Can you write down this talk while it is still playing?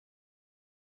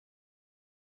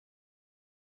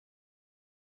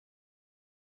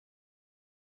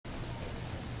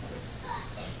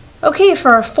Okay, for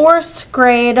our 4th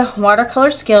grade watercolor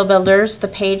skill builders, the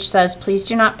page says, please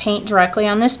do not paint directly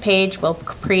on this page. We'll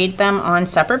create them on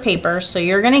separate papers. So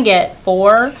you're going to get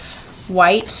 4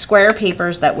 white square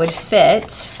papers that would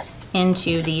fit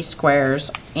into these squares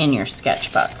in your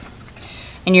sketchbook.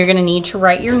 And you're going to need to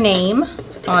write your name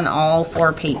on all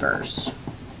 4 papers.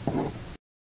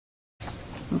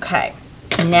 Okay,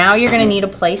 now you're going to need a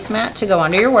placemat to go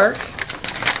under your work.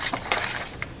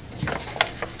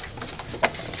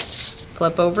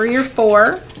 Flip over your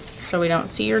 4 so we don't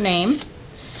see your name.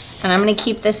 And I'm going to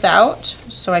keep this out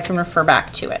so I can refer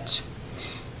back to it.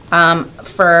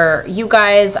 For you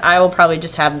guys, I will probably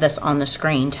just have this on the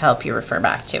screen to help you refer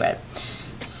back to it.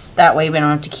 That way we don't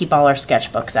have to keep all our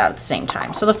sketchbooks out at the same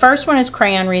time. So the first one is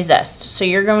crayon resist. So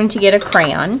you're going to get a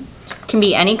crayon. It can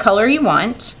be any color you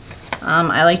want.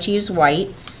 I like to use white.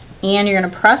 And you're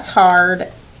going to press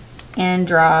hard and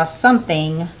draw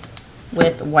something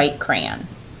with white crayon.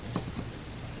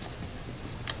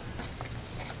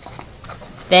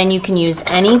 Then you can use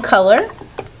any color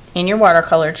in your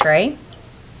watercolor tray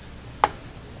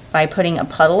by putting a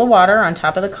puddle of water on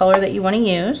top of the color that you want to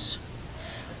use,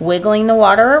 wiggling the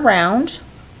water around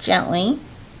gently.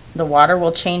 The water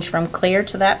will change from clear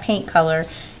to that paint color,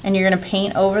 and you're going to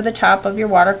paint over the top of your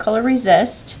watercolor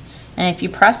resist. And if you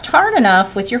pressed hard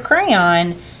enough with your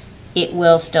crayon, it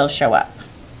will still show up.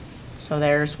 So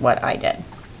there's what I did.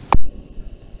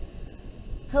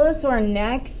 Hello, so our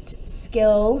next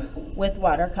skill with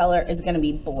watercolor is going to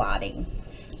be blotting.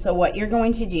 So what you're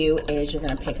going to do is you're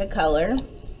going to pick a color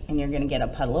and you're going to get a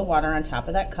puddle of water on top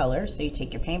of that color. So you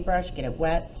take your paintbrush, get it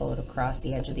wet, pull it across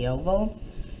the edge of the oval,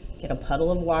 get a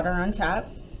puddle of water on top,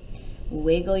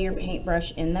 wiggle your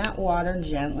paintbrush in that water,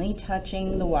 gently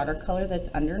touching the watercolor that's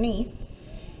underneath.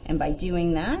 And by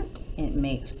doing that, it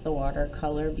makes the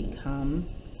watercolor become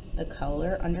the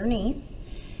color underneath.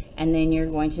 And then you're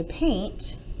going to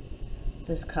paint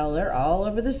this color all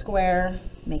over the square,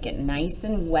 make it nice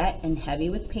and wet and heavy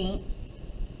with paint.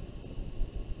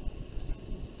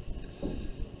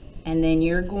 And then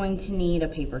you're going to need a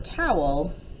paper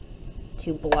towel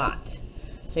to blot.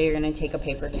 So you're going to take a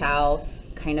paper towel,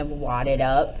 kind of wad it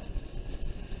up,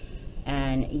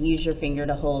 and use your finger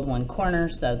to hold one corner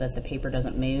so that the paper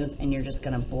doesn't move, and you're just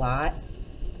going to blot.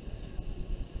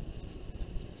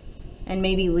 And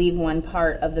maybe leave one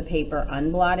part of the paper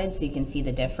unblotted so you can see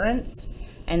the difference.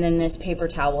 And then this paper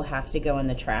towel will have to go in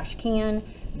the trash can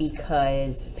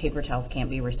because paper towels can't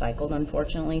be recycled,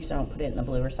 unfortunately, so don't put it in the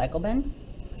blue recycle bin.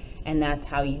 And that's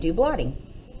how you do blotting.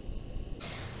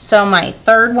 So my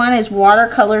third one is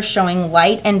watercolor showing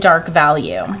light and dark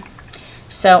value.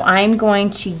 So I'm going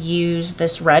to use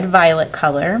this red violet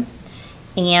color,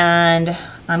 and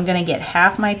I'm going to get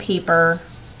half my paper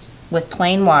with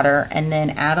plain water and then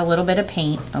add a little bit of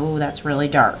paint. Oh, that's really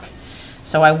dark.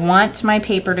 So I want my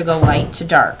paper to go light to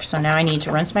dark. So now I need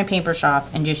to rinse my paintbrush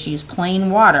off and just use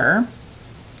plain water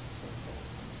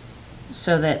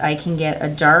so that I can get a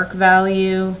dark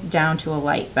value down to a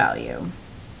light value.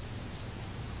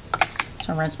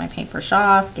 So rinse my paintbrush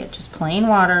off, get just plain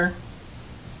water.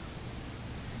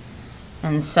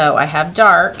 And so I have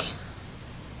dark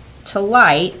to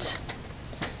light,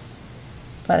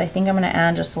 but I think I'm going to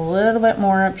add just a little bit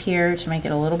more up here to make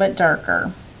it a little bit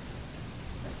darker.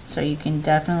 So you can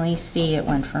definitely see it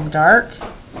went from dark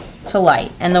to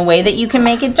light. And the way that you can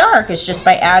make it dark is just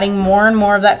by adding more and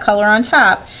more of that color on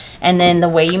top. And then the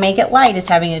way you make it light is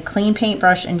having a clean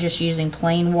paintbrush and just using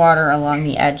plain water along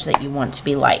the edge that you want to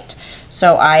be light.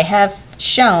 So I have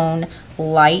shown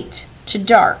light to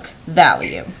dark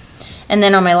value. And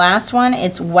then on my last one,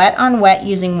 it's wet on wet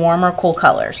using warm or cool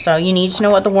colors. So you need to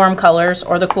know what the warm colors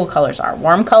or the cool colors are.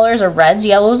 Warm colors are reds,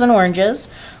 yellows, and oranges.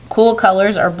 Cool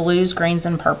colors are blues, greens,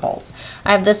 and purples.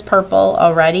 I have this purple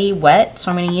already wet, so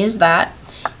I'm going to use that.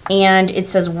 And it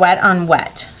says wet on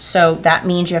wet. So that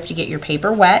means you have to get your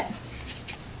paper wet.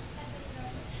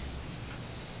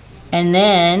 And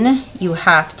then you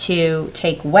have to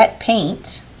take wet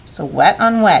paint. So wet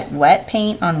on wet, wet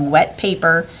paint on wet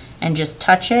paper, and just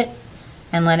touch it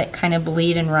and let it kind of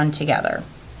bleed and run together.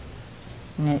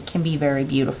 And it can be very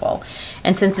beautiful.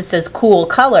 And since it says cool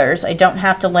colors, I don't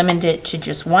have to limit it to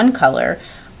just one color.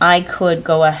 I could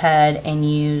go ahead and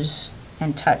use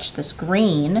and touch this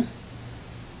green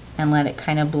and let it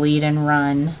kind of bleed and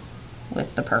run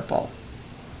with the purple.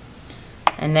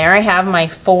 And there I have my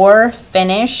 4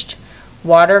 finished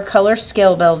watercolor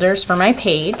skill builders for my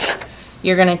page.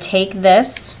 You're going to take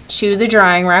this to the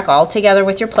drying rack all together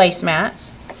with your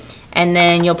placemats. And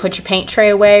then you'll put your paint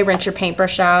tray away, rinse your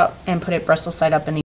paintbrush out, and put it Bristol side up in the